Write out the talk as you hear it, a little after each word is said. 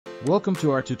Welcome to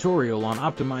our tutorial on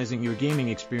optimizing your gaming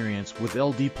experience with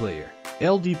Ldplayer.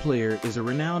 Ldplayer is a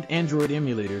renowned Android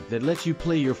emulator that lets you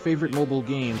play your favorite mobile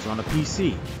games on a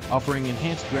PC, offering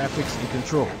enhanced graphics and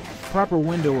control. Proper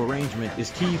window arrangement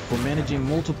is key for managing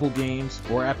multiple games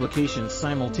or applications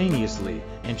simultaneously,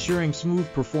 ensuring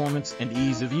smooth performance and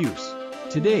ease of use.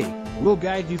 Today, we'll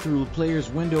guide you through Ldplayer's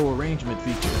window arrangement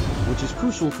feature, which is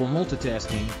crucial for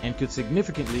multitasking and could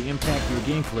significantly impact your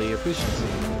gameplay efficiency.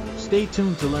 Stay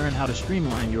tuned to learn how to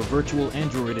streamline your virtual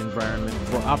Android environment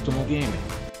for optimal gaming.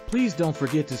 Please don't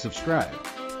forget to subscribe.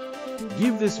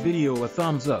 Give this video a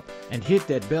thumbs up and hit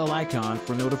that bell icon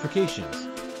for notifications.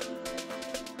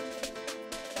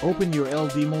 Open your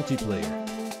LD Multiplayer.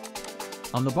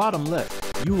 On the bottom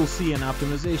left, you will see an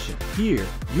optimization. Here,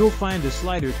 you'll find a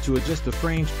slider to adjust the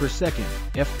frames per second,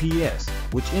 FPS,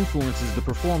 which influences the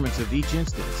performance of each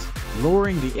instance.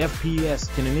 Lowering the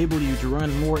FPS can enable you to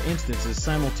run more instances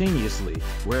simultaneously,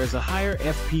 whereas a higher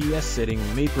FPS setting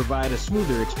may provide a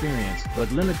smoother experience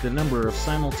but limit the number of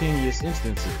simultaneous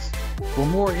instances. For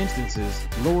more instances,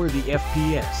 lower the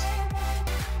FPS.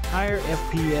 Higher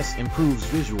FPS improves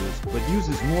visuals but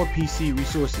uses more PC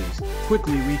resources,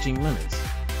 quickly reaching limits.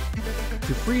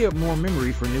 To free up more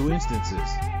memory for new instances,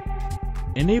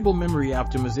 enable memory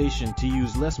optimization to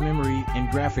use less memory in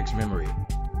graphics memory,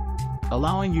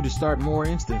 allowing you to start more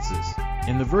instances.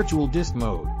 In the virtual disk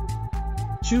mode,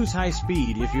 choose high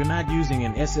speed if you're not using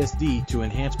an SSD to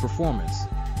enhance performance.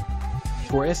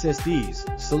 For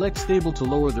SSDs, select stable to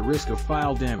lower the risk of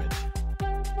file damage.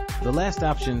 The last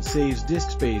option saves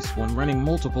disk space when running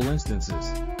multiple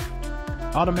instances.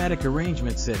 Automatic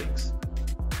arrangement settings.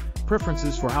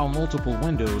 Preferences for how multiple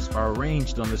windows are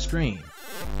arranged on the screen,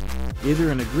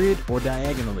 either in a grid or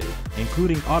diagonally,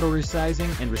 including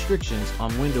auto-resizing and restrictions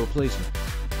on window placement.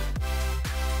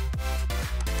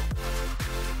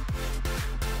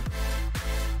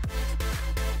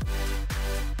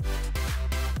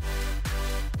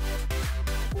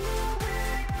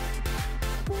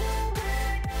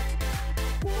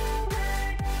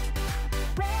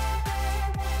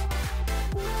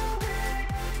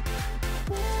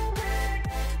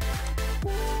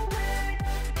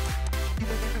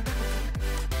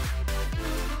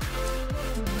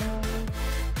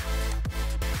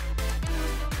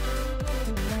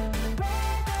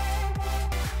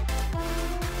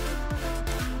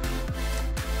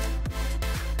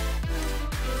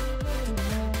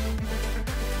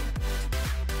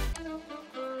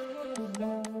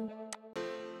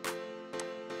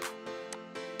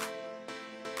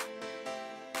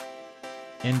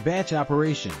 And batch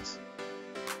operations.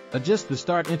 Adjust the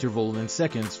start interval in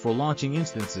seconds for launching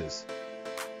instances.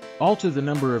 Alter the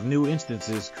number of new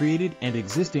instances created and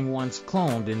existing ones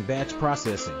cloned in batch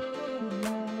processing.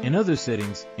 In other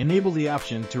settings, enable the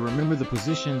option to remember the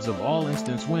positions of all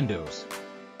instance windows.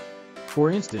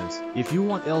 For instance, if you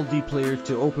want Ldplayer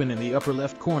to open in the upper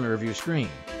left corner of your screen,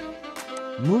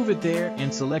 move it there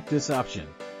and select this option.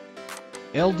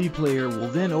 Ldplayer will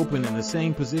then open in the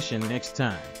same position next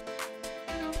time.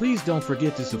 Please don't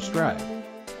forget to subscribe.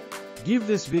 Give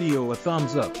this video a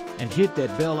thumbs up and hit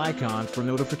that bell icon for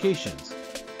notifications.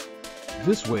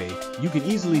 This way, you can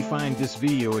easily find this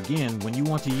video again when you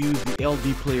want to use the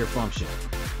Ldplayer function.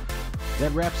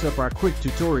 That wraps up our quick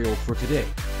tutorial for today.